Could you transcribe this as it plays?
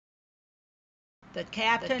The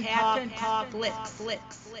Captain Talk Flicks.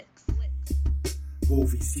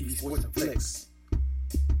 Movies, TV, sports, and flicks.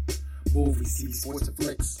 Movies, TV, sports, and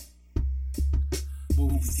flicks.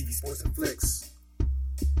 Movies, TV, sports, and flicks.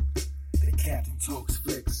 The Captain Talks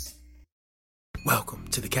Flicks. Welcome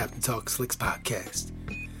to the Captain Talks Flicks podcast.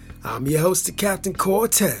 I'm your host, the Captain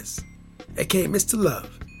Cortez, aka Mr.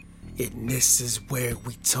 Love, and this is where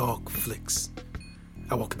we talk flicks.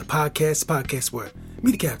 I welcome the podcast where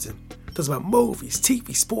me, the Captain, talks about movies,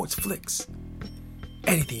 TV, sports, flicks.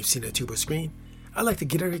 Anything you've seen on a tube or screen, I like to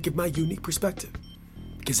get out and give my unique perspective.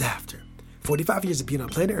 Because after 45 years of being on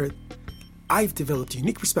planet Earth, I've developed a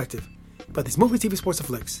unique perspective about these movies, TV, sports, and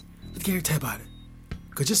flicks. Let's get your tell about it.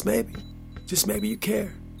 Because just maybe you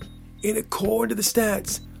care. And according to the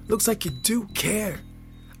stats, looks like you do care.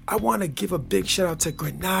 I want to give a big shout out to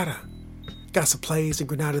Granada. Got some plays in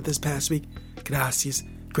Granada this past week. Gracias,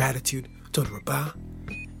 gratitude, todo rabá.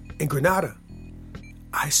 In Granada,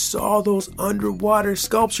 I saw those underwater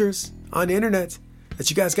sculptures on the internet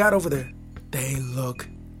that you guys got over there. They look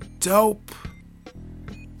dope.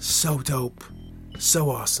 So dope.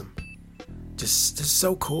 So awesome. Just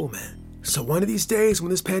so cool, man. So one of these days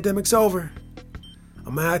when this pandemic's over,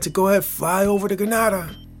 I'm gonna have to go ahead, fly over to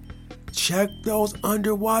Granada, check those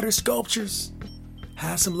underwater sculptures,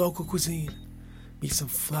 have some local cuisine, meet some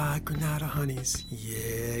fly Granada honeys.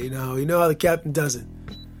 Yeah, you know how the Captain does it.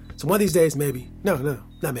 So one of these days, maybe. No,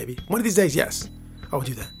 not maybe. One of these days, yes, I will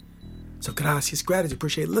do that. So gracias, gratitude,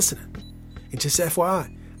 appreciate listening. And just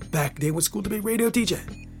FYI, back then went school to be a radio DJ,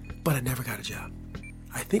 but I never got a job.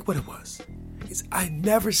 I think what it was is I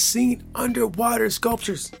never seen underwater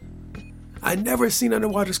sculptures.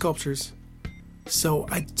 So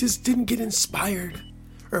I just didn't get inspired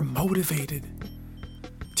or motivated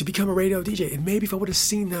to become a radio DJ. And maybe if I would have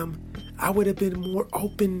seen them, I would have been more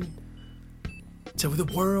open to the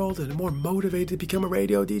world and more motivated to become a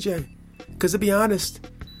radio DJ. Because to be honest,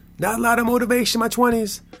 not a lot of motivation in my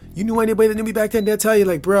 20s. You knew anybody that knew me back then, they'll tell you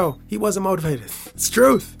like, bro, he wasn't motivated. It's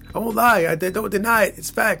truth. I won't lie. I don't deny it.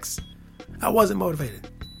 It's facts. I wasn't motivated.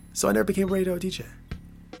 So I never became a radio DJ.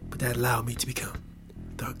 But that allowed me to become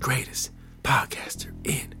the greatest podcaster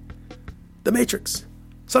in the Matrix.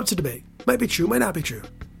 Something to debate. Might be true, might not be true.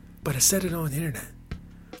 But I said it on the internet.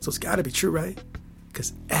 So it's gotta be true, right?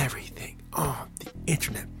 Because everything on the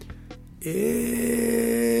internet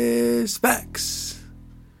is facts.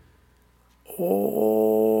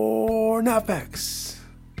 Or not facts.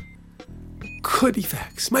 Could be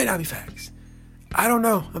facts, might not be facts. I don't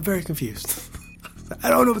know. I'm very confused. I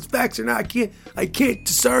don't know if it's facts or not. I can't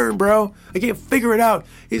discern, bro. I can't figure it out.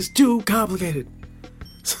 It's too complicated.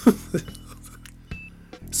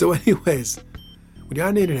 So anyways, when you're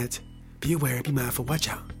on the internet, be aware, be mindful, watch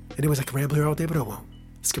out. Anyways, I can ramble here all day, but I won't.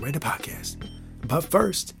 Let's get right into the podcast. But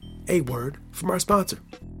first, a word from our sponsor.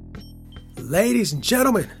 Ladies and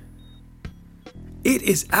gentlemen, it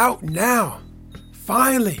is out now.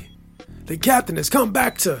 Finally, the Captain has come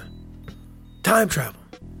back to time travel.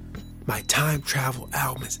 My time travel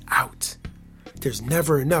album is out. There's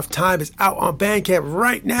Never Enough Time is out on Bandcamp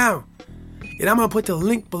right now. And I'm going to put the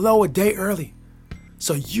link below a day early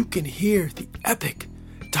so you can hear the epic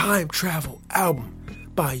time travel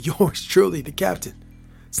album by yours truly, the Captain.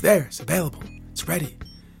 It's there. It's available. It's ready.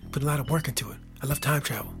 Put a lot of work into it. I love time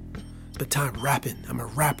travel. Spent time rapping. I'm a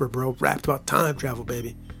rapper, bro. Rapped about time travel,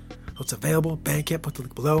 baby. So it's available. Bandcamp. Put the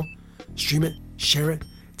link below. Stream it. Share it.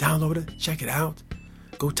 Download it. Check it out.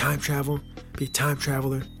 Go time travel. Be a time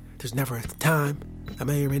traveler. There's never a time. That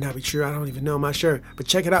may or may not be true. I don't even know. I'm not sure. But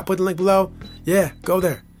check it out. Put the link below. Yeah, go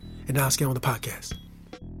there. And now let's get on the podcast.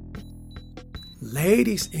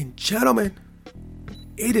 Ladies and gentlemen,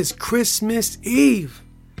 it is Christmas Eve.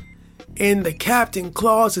 And the Captain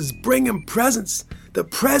Claus is bringing presents. The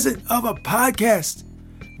present of a podcast.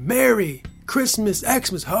 Merry Christmas,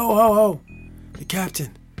 Xmas, ho, ho, ho. The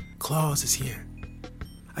Captain Claus is here.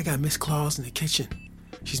 I got Miss Claus in the kitchen.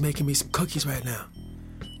 She's making me some cookies right now.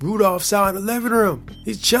 Rudolph's out in the living room.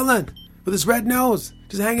 He's chilling with his red nose,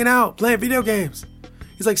 just hanging out, playing video games.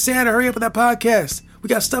 He's like, Santa, hurry up with that podcast. We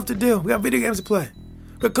got stuff to do. We got video games to play.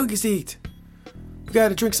 We got cookies to eat. We got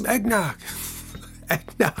to drink some eggnog.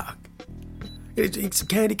 Eggnog. We got to eat some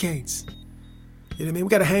candy canes. You know what I mean? We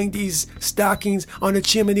got to hang these stockings on the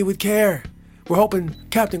chimney with care. We're hoping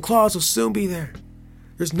Captain Claus will soon be there.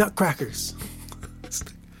 There's nutcrackers.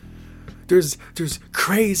 There's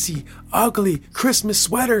crazy, ugly Christmas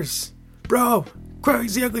sweaters. Bro,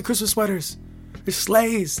 crazy, ugly Christmas sweaters. There's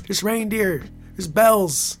sleighs. There's reindeer. There's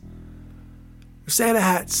bells. There's Santa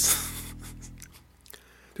hats.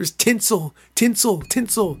 There's tinsel.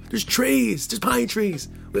 There's trees. There's pine trees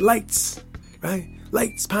with lights, right?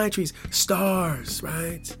 lights, pine trees, stars,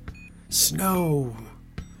 right? Snow,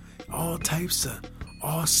 all types of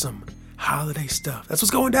awesome holiday stuff. That's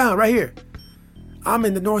what's going down right here. I'm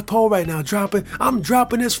in the North Pole right now, I'm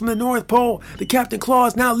dropping this from the North Pole. The Captain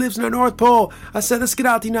Claus now lives in the North Pole. I said, let's get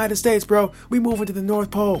out the United States, bro. We moving to the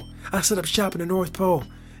North Pole. I set up shop in the North Pole.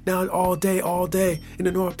 Now all day in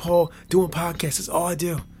the North Pole, doing podcasts. That's all I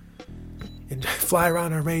do. And fly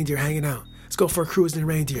around our reindeer, hanging out. Let's go for a cruise in the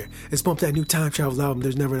reindeer. Let's bump that new time travel album,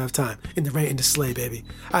 There's Never Enough Time. In the sleigh, baby.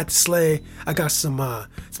 I had the sleigh. I got some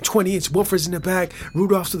 20-inch woofers in the back.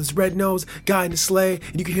 Rudolph's with his red nose. Guy in the sleigh.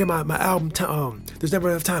 And you can hear my album, There's Never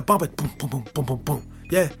Enough Time. Bump it. Boom, boom, boom, boom, boom, boom.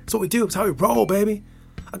 Yeah, that's what we do. That's how we roll, baby.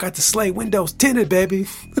 I got the sleigh windows tinted, baby.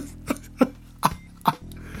 The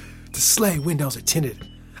sleigh windows are tinted.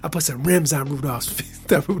 I put some rims on Rudolph's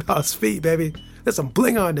feet, baby. There's some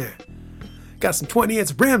bling on there. Got some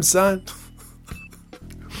 20-inch rims, son.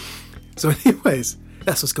 So anyways,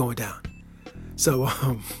 that's what's going down. So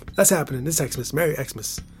that's happening this Xmas. Merry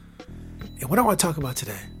Xmas. And what I want to talk about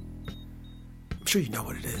today, I'm sure you know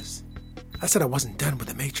what it is. I said I wasn't done with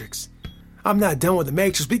the Matrix. I'm not done with the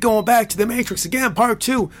Matrix. We going back to the Matrix again, part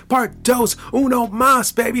 2, part dos, uno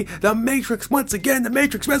mas, baby. The Matrix once again, the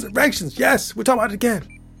Matrix Resurrections. Yes, we're talking about it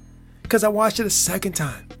again. Because I watched it a second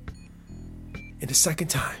time. And the second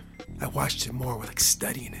time, I watched it more with like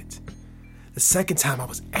studying it. The second time I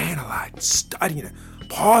was analyzing, studying it,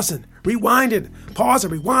 pausing,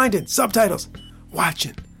 rewinding, subtitles,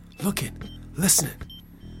 watching, looking, listening.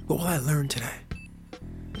 What will I learn today?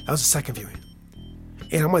 That was the second viewing.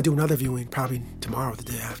 And I'm going to do another viewing probably tomorrow or the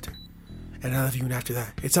day after. And another viewing after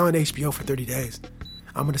that. It's on HBO for 30 days.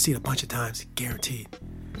 I'm going to see it a bunch of times, guaranteed.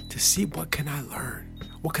 To see what can I learn?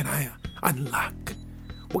 What can I unlock?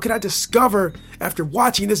 What can I discover after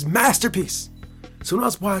watching this masterpiece? So when I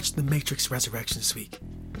was watching The Matrix Resurrection this week,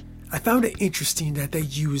 I found it interesting that they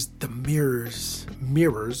used the mirrors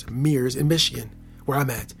in Michigan, where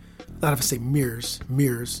I'm at. A lot of us say mirrors.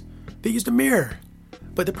 They used a mirror.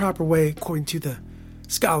 But the proper way, according to the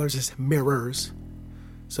scholars, is mirrors.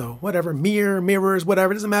 So whatever, mirrors,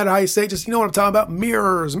 whatever. It doesn't matter how you say it. Just, you know what I'm talking about.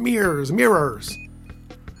 Mirrors.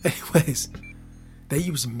 Anyways, they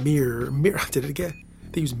use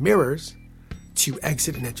They use mirrors to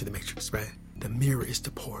exit and enter the Matrix, right? The mirror is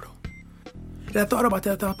the portal. And I thought about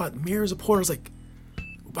that. I thought about mirrors and portals. Like,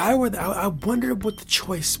 why were I wondered what the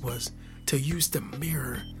choice was to use the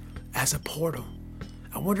mirror as a portal.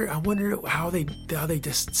 I wonder how they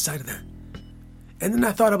just decided that. And then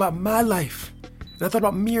I thought about my life. And I thought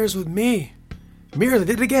about mirrors with me. Mirrors, I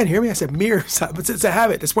did it again. Hear me? I said mirrors. But it's a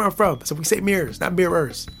habit. That's where I'm from. So we say mirrors, not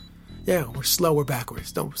mirrors. Yeah, we're slow. We're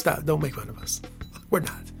backwards. Don't stop. Don't make fun of us. We're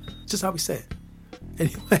not. It's just how we say it.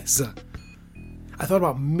 Anyways, I thought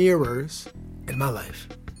about mirrors in my life.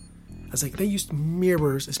 I was like, they used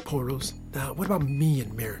mirrors as portals. Now, what about me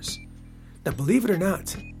and mirrors? Now, believe it or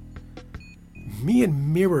not, me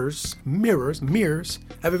and mirrors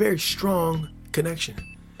have a very strong connection.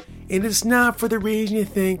 And it's not for the reason you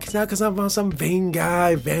think. It's not because I'm some vain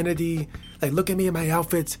guy, vanity. Like, look at me in my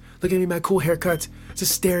outfits. Look at me in my cool haircuts.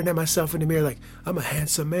 Just staring at myself in the mirror like, I'm a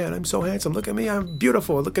handsome man. I'm so handsome. Look at me. I'm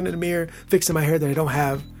beautiful. Looking in the mirror, fixing my hair that I don't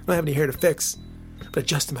have. I don't have any hair to fix. But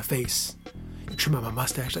adjusting my face. Trim out my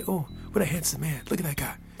mustache. Like, oh, what a handsome man. Look at that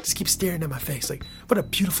guy. Just keep staring at my face. Like, what a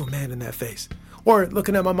beautiful man in that face. Or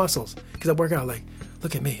looking at my muscles. Because I work out like,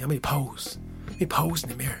 look at me. I'm going to pose. Let me pose in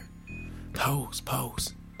the mirror. Pose.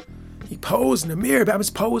 You pose in the mirror, but I'm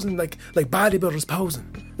just posing like bodybuilders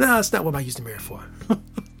posing. No, that's not what I use the mirror for.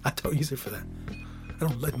 I don't use it for that. I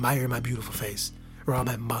don't admire my beautiful face or all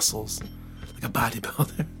my muscles like a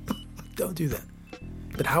bodybuilder. Don't do that.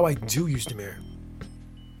 But how I do use the mirror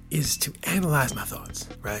is to analyze my thoughts,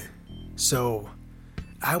 right? So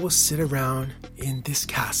I will sit around in this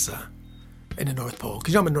casa in the North Pole,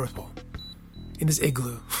 because I'm in the North Pole, in this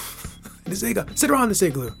igloo. Sit around this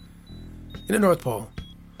igloo in the North Pole.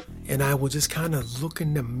 And I will just kind of look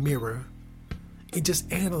in the mirror and just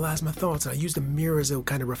analyze my thoughts. And I use the mirror as a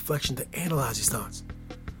kind of reflection to analyze these thoughts.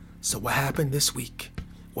 So what happened this week?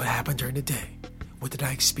 What happened during the day? What did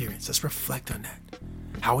I experience? Let's reflect on that.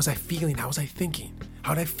 How was I feeling? How was I thinking?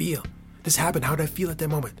 How did I feel? This happened. How did I feel at that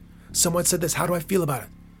moment? Someone said this. How do I feel about it?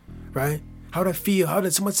 Right? How did I feel? How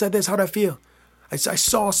did someone said this? How did I feel? I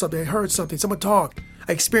saw something. I heard something. Someone talked.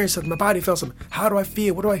 I experienced something. My body felt something. How do I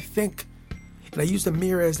feel? What do I think? And I use the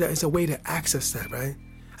mirror as a way to access that, right?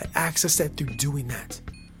 I access that through doing that.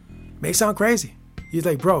 It may sound crazy. You're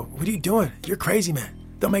like, bro, what are you doing? You're crazy, man.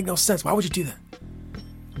 Don't make no sense. Why would you do that?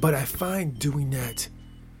 But I find doing that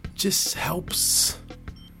just helps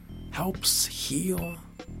heal,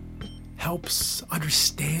 helps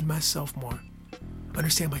understand myself more.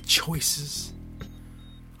 understand my choices,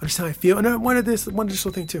 understand how I feel. And one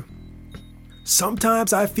additional thing too.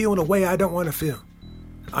 Sometimes I feel in a way I don't want to feel.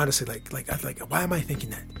 Honestly, like why am I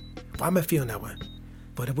thinking that? Why am I feeling that way?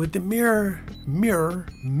 But with the mirror,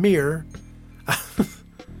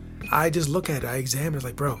 I just look at it. I examine it. It's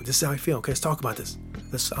like, bro, this is how I feel. Okay, let's talk about this.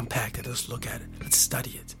 Let's unpack it. Let's look at it. Let's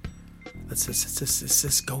study it. Let's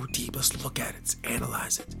just go deep. Let's look at it. Let's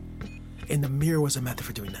analyze it. And the mirror was a method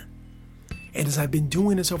for doing that. And as I've been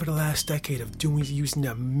doing this over the last decade of using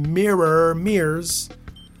the mirrors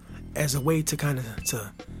as a way to kind of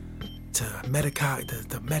the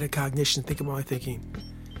metacognition, think about my thinking,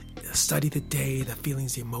 study the day, the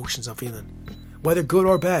feelings, the emotions I'm feeling, whether good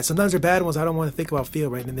or bad. Sometimes they're bad ones I don't want to think about, feel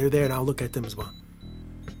right, and they're there, and I'll look at them as well.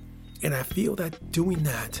 And I feel that doing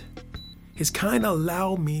that has kind of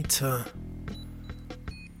allowed me to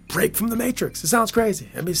break from the matrix. It sounds crazy.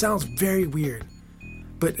 I mean, it sounds very weird.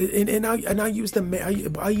 But I use the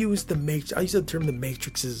matrix. I use the term the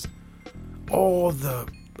matrix is all the.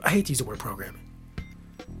 I hate to use the word programming.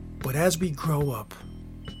 But as we grow up,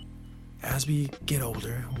 as we get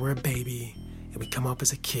older, we're a baby and we come up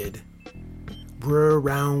as a kid. We're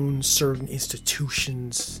around certain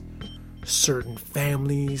institutions, certain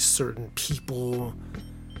families, certain people,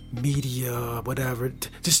 media, whatever.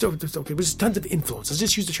 Just okay. There's tons of influences.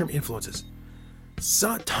 Let's just use the term influences.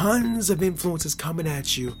 So, tons of influences coming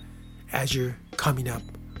at you as you're coming up,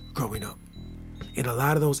 growing up. And a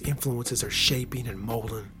lot of those influences are shaping and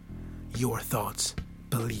molding your thoughts,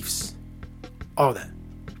 beliefs, all that.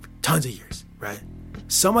 Tons of years, right?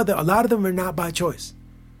 A lot of them are not by choice.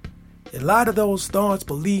 A lot of those thoughts,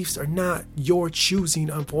 beliefs are not your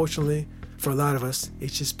choosing, unfortunately, for a lot of us.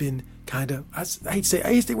 It's just been kind of, I hate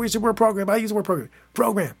to use the word program, but I use the word program.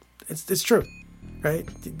 Program. It's true. Right?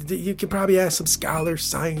 You can probably ask some scholars,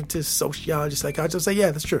 scientists, sociologists, like I'll just say,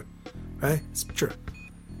 yeah, that's true. Right? It's true.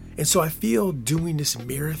 And so I feel doing this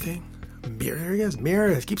mirror thing,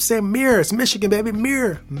 mirror, I keep saying mirror, it's Michigan, baby,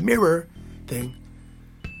 mirror thing,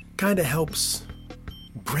 kind of helps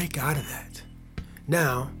break out of that.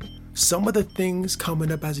 Now, some of the things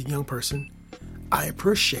coming up as a young person, I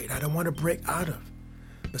appreciate, I don't want to break out of.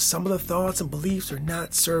 But some of the thoughts and beliefs are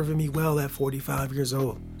not serving me well at 45 years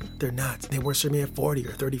old. They're not. They weren't serving me at 40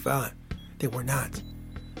 or 35. They were not.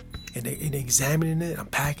 And examining it,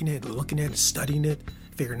 unpacking it, looking at it, studying it,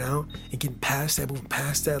 figuring out, and getting past that, moving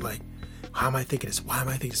past that, like, how am I thinking this? Why am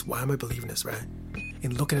I thinking this? Why am I believing this, right?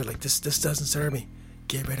 And looking at it like, this doesn't serve me.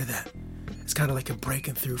 Get rid of that. It's kind of like a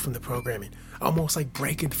breaking through from the programming. Almost like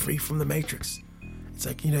breaking free from the matrix. It's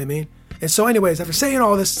like, you know what I mean? And so anyways, after saying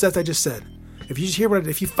all this that I just said, if you just hear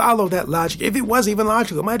if you follow that logic, if it was even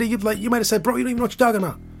logical, you might have said, bro, you don't even know what you're talking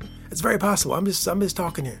about. It's very possible. I'm just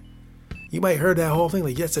talking here. You might have heard that whole thing,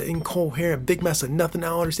 like, yeah, it's an incoherent big mess of nothing. I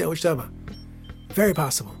don't understand what you're talking about. Very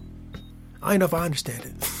possible. I don't know if I understand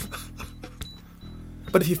it.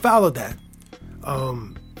 But if you followed that,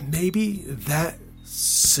 maybe that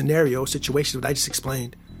situation that I just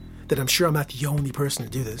explained, that I'm sure I'm not the only person to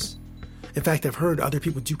do this. In fact, I've heard other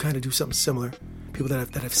people do something similar. People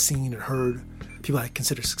that I've seen and heard, people I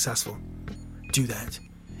consider successful, do that.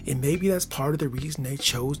 And maybe that's part of the reason they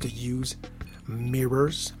chose to use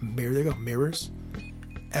mirrors,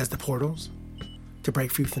 as the portals to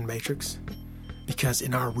break free from the matrix. Because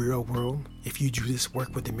in our real world, if you do this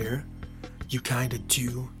work with the mirror, you kind of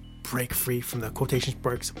do break free from the quotation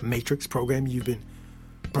marks matrix program you've been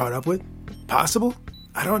brought up with. Possible?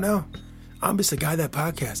 I don't know. I'm just a guy that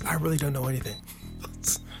podcasts. I really don't know anything.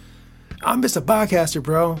 I'm just a podcaster,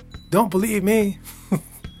 bro. Don't believe me.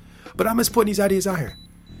 But I'm just putting these ideas out here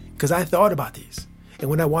because I thought about these. And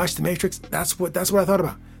when I watched The Matrix, that's what I thought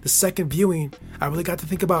about. The second viewing, I really got to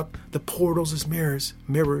think about the portals as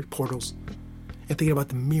mirror portals, and thinking about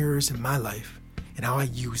the mirrors in my life and how I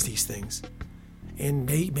use these things. And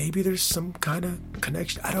maybe there's some kind of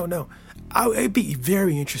connection. I don't know. It'd be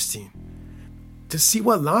very interesting to see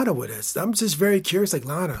what Lana would ask. I'm just very curious, like,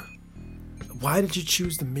 Lana, why did you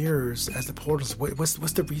choose the mirrors as the portals? What's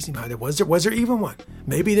the reason behind it? Was there even one?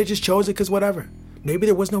 Maybe they just chose it because whatever. Maybe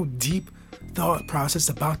there was no deep thought process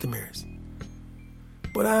about the mirrors.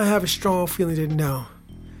 But I have a strong feeling that no,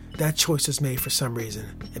 that choice was made for some reason.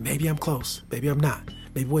 And maybe I'm close. Maybe I'm not.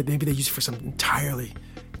 Maybe they use it for some entirely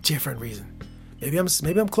different reason. Maybe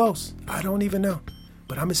I'm close. I don't even know.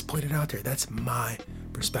 But I'm just putting it out there. That's my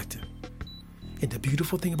perspective. And the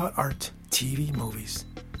beautiful thing about art, TV, movies,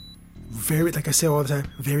 very, like I say all the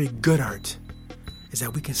time, very good art, is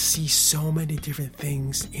that we can see so many different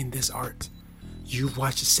things in this art. You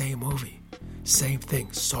watch the same movie, same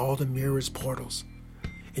thing, saw the mirrors, portals,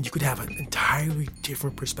 and you could have an entirely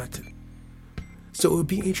different perspective. So it would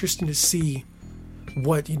be interesting to see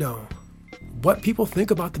what people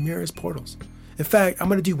think about the mirrorless portals. In fact, I'm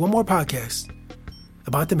going to do one more podcast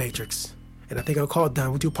about the Matrix, and I think I'll call it done.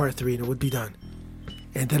 We'll do part 3 and it would be done.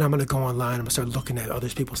 And then I'm going to go online. I'm going to start looking at other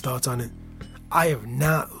people's thoughts on it. I have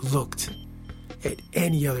not looked at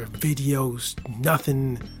any other videos,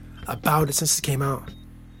 nothing about it since it came out.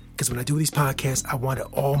 Because when I do these podcasts, I want it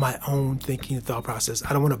all my own thinking and thought process.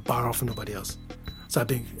 I don't want to borrow from nobody else. So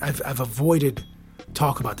I've avoided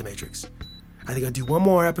talk about the Matrix. I think I'll do one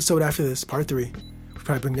more episode after this, part 3. We'll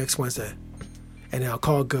probably bring next Wednesday. And then I'll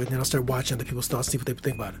call it good, and then I'll start watching other people's thoughts, see what they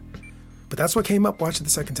think about it. But that's what came up watching it the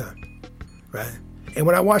second time, right? And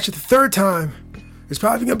when I watch it the third time, there's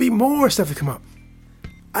probably going to be more stuff to come up.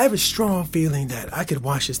 I have a strong feeling that I could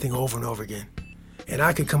watch this thing over and over again, and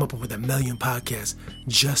I could come up with 1 million podcasts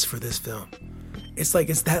just for this film. It's like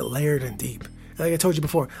it's that layered and deep. Like I told you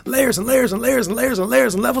before, layers and layers and layers and layers and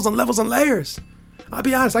layers and levels and levels and layers. I'll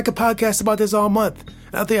be honest, I could podcast about this all month.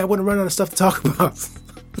 I don't think I wouldn't run out of stuff to talk about.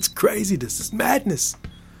 It's craziness. It's madness.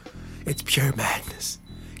 It's pure madness.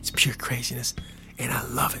 It's pure craziness. And I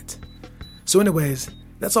love it. So anyways,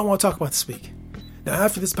 that's all I want to talk about this week. Now,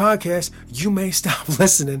 after this podcast, you may stop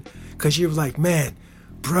listening because you're like, man,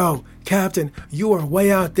 bro, Captain, you are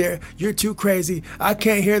way out there. You're too crazy. I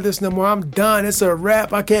can't hear this no more. I'm done. It's a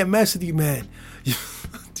wrap. I can't mess with you, man. You're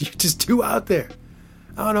just too out there.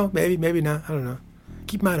 I don't know. Maybe not. I don't know.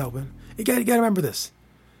 Keep your mind open. You got to remember this.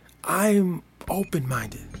 I'm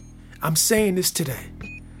open-minded. I'm saying this today.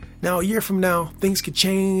 Now, a year from now, things could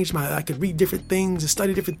change. I could read different things and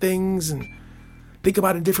study different things and think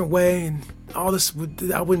about it a different way and all this.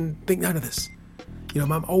 I wouldn't think none of this.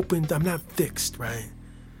 I'm open. I'm not fixed, right?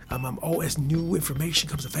 As new information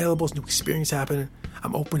comes available, as new experience happening,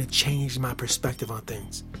 I'm open to change my perspective on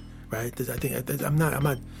things, right? I think I'm not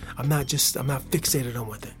fixated on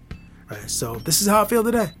one thing, right? So this is how I feel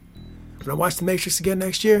today. When I watch The Matrix again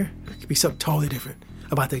next year, it could be something totally different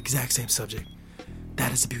about the exact same subject.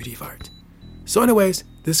 That is the beauty of art. So anyways,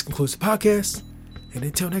 this concludes the podcast. And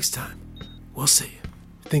until next time, we'll see you.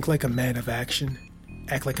 Think like a man of action.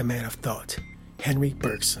 Act like a man of thought. Henry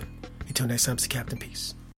Bergson. Until next time, it's the Captain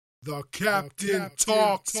Peace. The Captain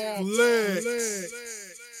Talks Flicks.